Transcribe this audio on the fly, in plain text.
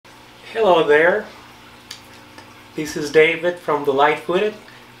Hello there, this is David from The Light-Footed.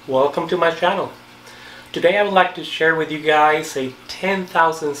 Welcome to my channel. Today I would like to share with you guys a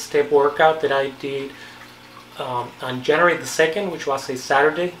 10,000 step workout that I did on January the 2nd, which was a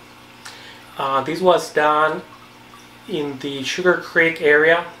Saturday. This was done in the Sugar Creek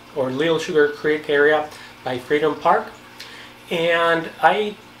area, or Little Sugar Creek area by Freedom Park. And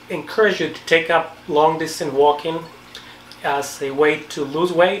I encourage you to take up long distance walking as a way to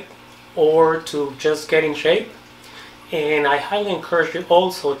lose weight or to just get in shape. And I highly encourage you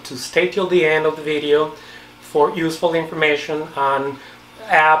also to stay till the end of the video for useful information on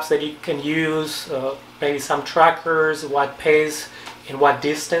apps that you can use, maybe some trackers, what pace and what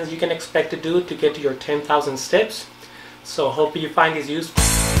distance you can expect to do to get to your 10,000 steps. So hope you find this useful.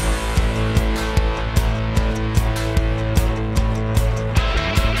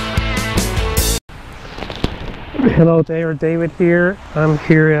 Hello there, David here. I'm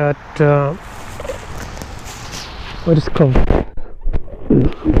here at what is it called?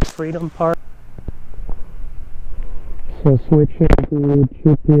 Freedom Park. So switching the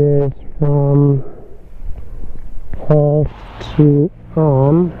GPS from off to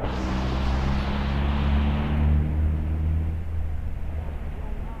on.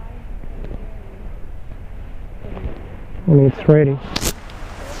 And it's ready.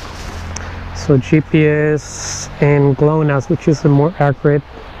 So GPS and GLONASS, which is a more accurate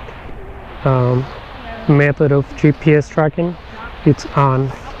method of GPS tracking, it's on.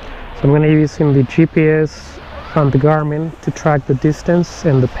 So I'm going to be using the GPS on the Garmin to track the distance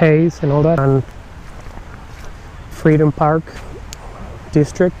and the pace and all that on Freedom Park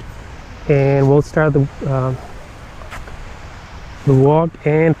district, and we'll start the walk,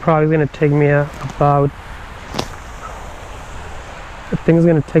 and probably going to take me about, I think it's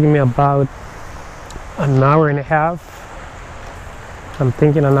going to take me about an hour and a half. I'm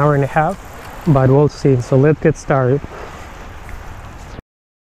thinking an hour and a half, but we'll see. So let's get started.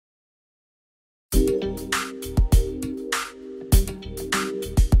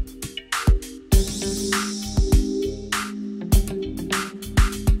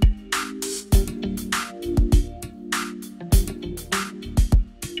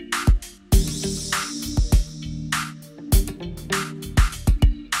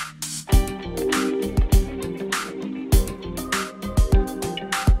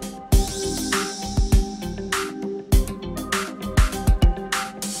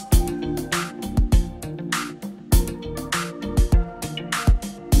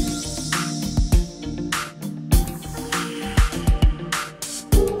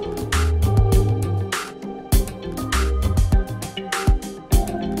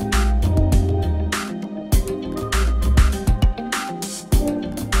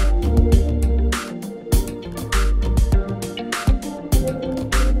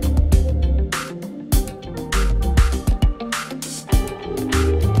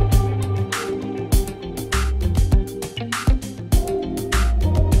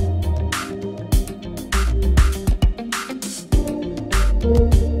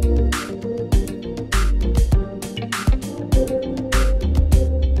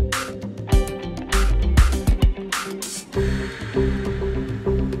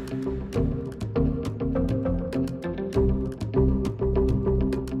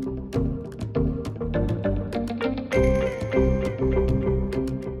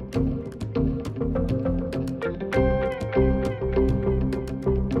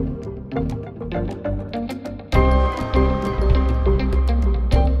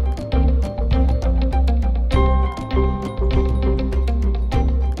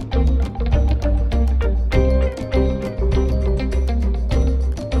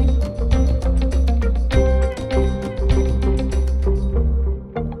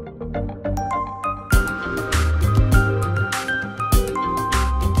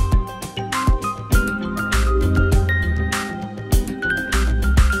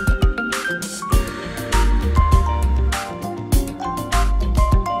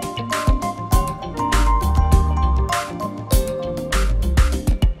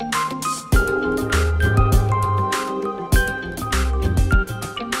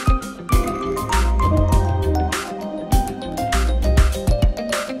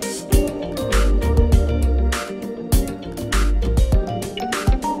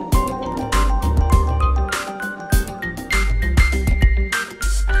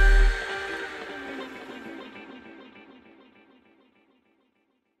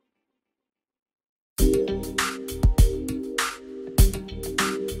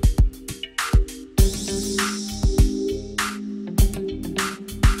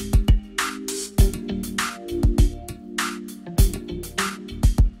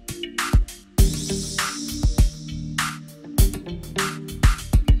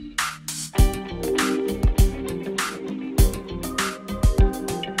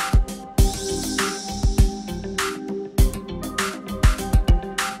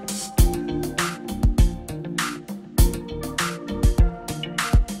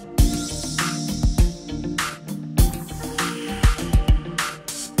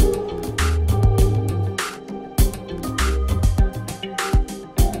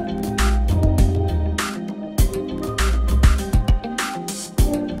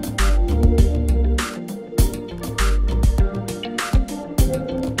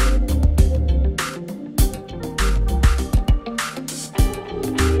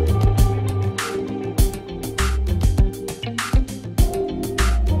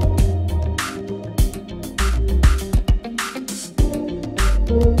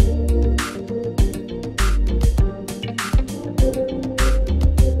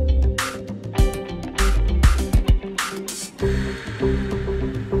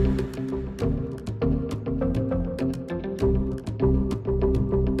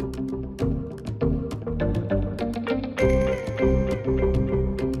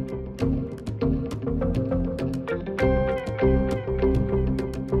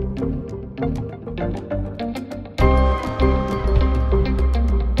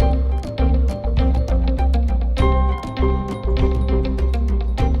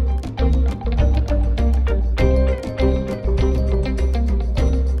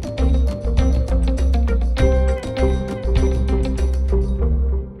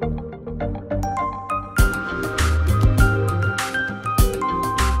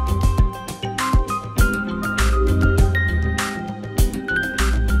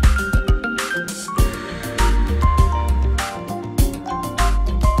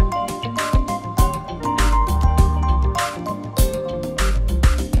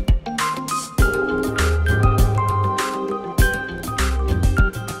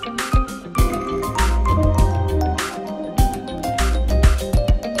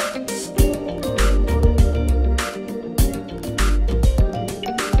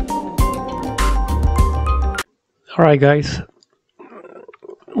 All right, guys,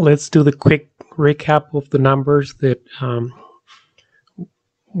 let's do the quick recap of the numbers that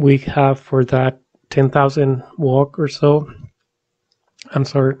we have for that 10,000 walk or so. I'm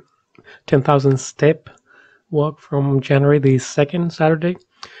sorry, 10,000 step walk from January the 2nd, Saturday.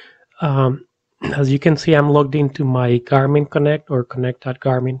 Um, as you can see, I'm logged into my Garmin Connect or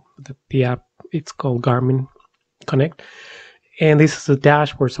Connect.Garmin. The app, it's called Garmin Connect. And this is the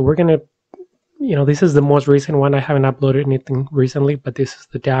dashboard. So we're going to, this is the most recent one. I haven't uploaded anything recently, but this is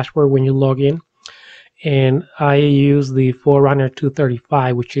the dashboard when you log in. And I use the Forerunner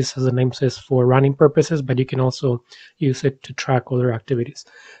 235, which is, as the name says, for running purposes, but you can also use it to track other activities.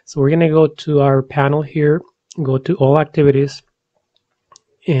 So we're going to go to our panel here, go to all activities,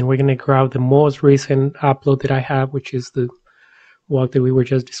 and we're going to grab the most recent upload that I have, which is the walk that we were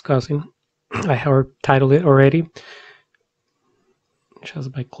just discussing. I have titled it already.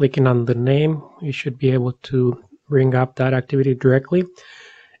 Just by clicking on the name, you should be able to bring up that activity directly.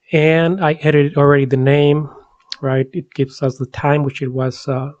 And I edited already the name, right? It gives us the time, which it was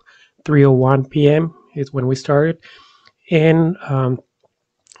 3:01 p.m. is when we started. And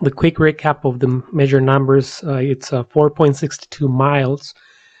the quick recap of the measured numbers, it's 4.62 miles,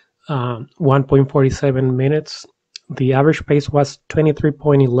 1.47 minutes. The average pace was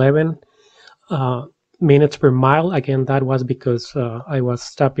 23.11 minutes per mile. Again, that was because I was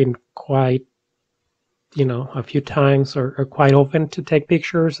stopping quite, a few times or quite often to take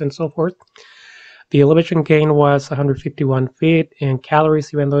pictures and so forth. The elevation gain was 151 feet, and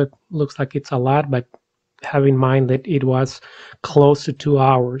calories, even though it looks like it's a lot, but have in mind that it was close to 2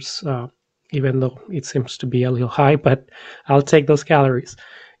 hours, even though it seems to be a little high, but I'll take those calories.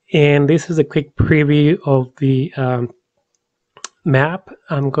 And this is a quick preview of the map.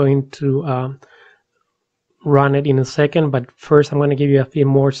 I'm going to run it in a second, but first I'm going to give you a few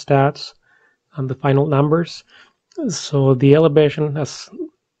more stats on the final numbers. So the elevation, as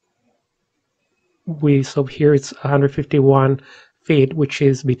we saw here, it's 151 feet, which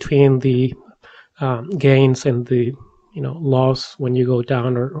is between the gains and the loss when you go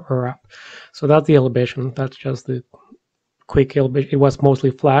down or up. So that's the elevation. That's just the quick elevation. It was mostly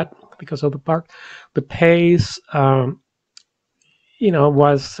flat because of the park. The pace,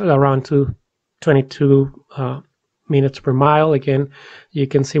 was around 22 minutes per mile. Again, you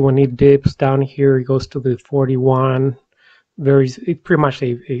can see when it dips down here, it goes to the 41. It's pretty much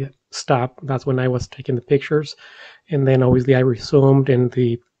a stop. That's when I was taking the pictures, and then obviously I resumed, and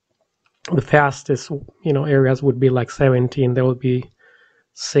the fastest areas would be like 17. There would be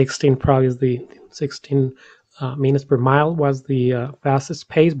 16, probably is the 16 minutes per mile was the fastest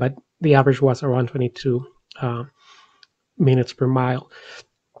pace, but the average was around 22 minutes per mile.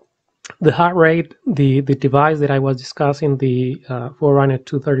 The heart rate, the device that I was discussing, the Forerunner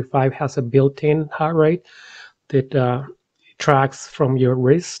 235, has a built-in heart rate that tracks from your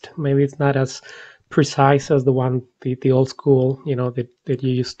wrist. Maybe it's not as precise as the one, the old school, that you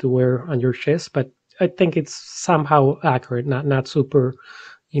used to wear on your chest, but I think it's somehow accurate, not super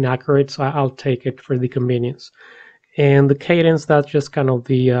inaccurate, so I'll take it for the convenience. And the cadence, that's just kind of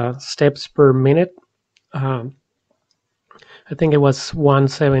the steps per minute. I think it was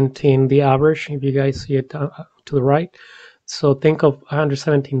 117, the average, if you guys see it to the right. So think of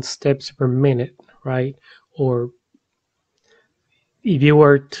 117 steps per minute, right? Or if you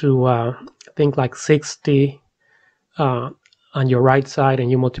were to think like 60 on your right side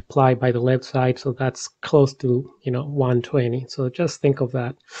and you multiply by the left side, so that's close to 120. So just think of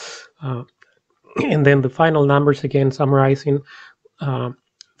that. And then the final numbers, again, summarizing,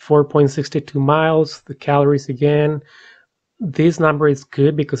 4.62 miles, the calories again. This number is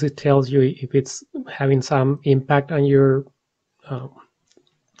good because it tells you if it's having some impact on your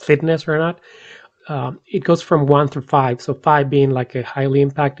fitness or not. It goes from 1 through 5, so 5 being like a highly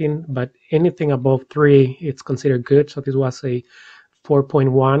impacting, but anything above 3, it's considered good. So this was a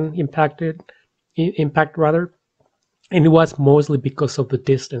 4.1 impact rather, and it was mostly because of the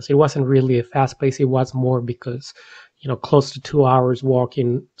distance. It wasn't really a fast pace. It was more because close to 2 hours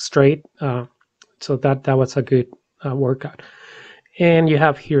walking straight. So that was a good workout. And you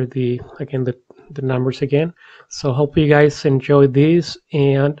have here the numbers again. So hope you guys enjoy these,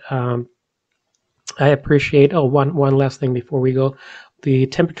 and I appreciate. Oh, one last thing before we go. The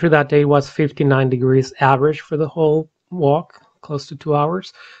temperature that day was 59 degrees average for the whole walk, close to 2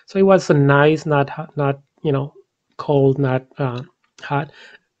 hours. So it was a nice, not cold, not hot.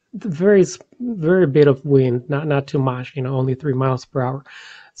 Very bit of wind, not too much. Only 3 miles per hour.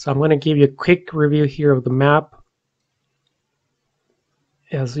 So I'm going to give you a quick review here of the map.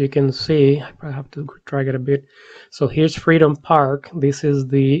 As you can see, I probably have to drag it a bit. So here's Freedom Park. This is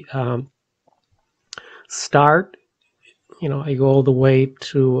the start I go all the way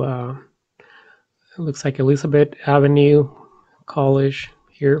to it looks like Elizabeth Avenue College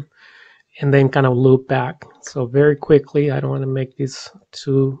here, and then kind of loop back. So very quickly, I don't want to make this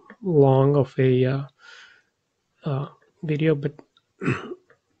too long of a video, but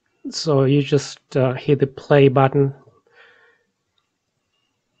so you just hit the play button.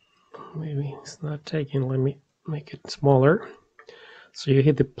 Maybe it's not taking. Let me make it smaller. So you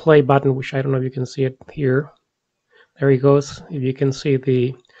hit the play button, which I don't know if you can see it here. There he goes. If you can see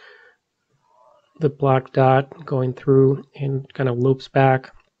the black dot going through and kind of loops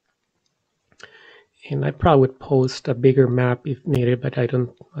back. And I probably would post a bigger map if needed, but I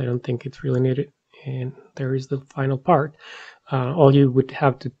don't think it's really needed. And there is the final part. All you would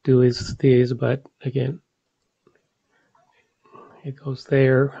have to do is this, but again, it goes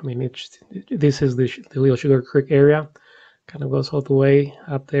there. I mean, this is the Little Sugar Creek area. Kind of goes all the way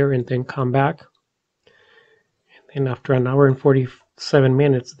up there and then come back. And after an hour and 47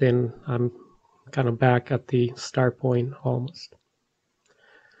 minutes, then I'm kind of back at the start point almost.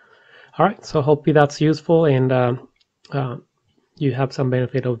 All right, so hopefully that's useful and you have some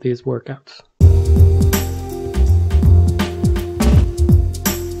benefit of these workouts.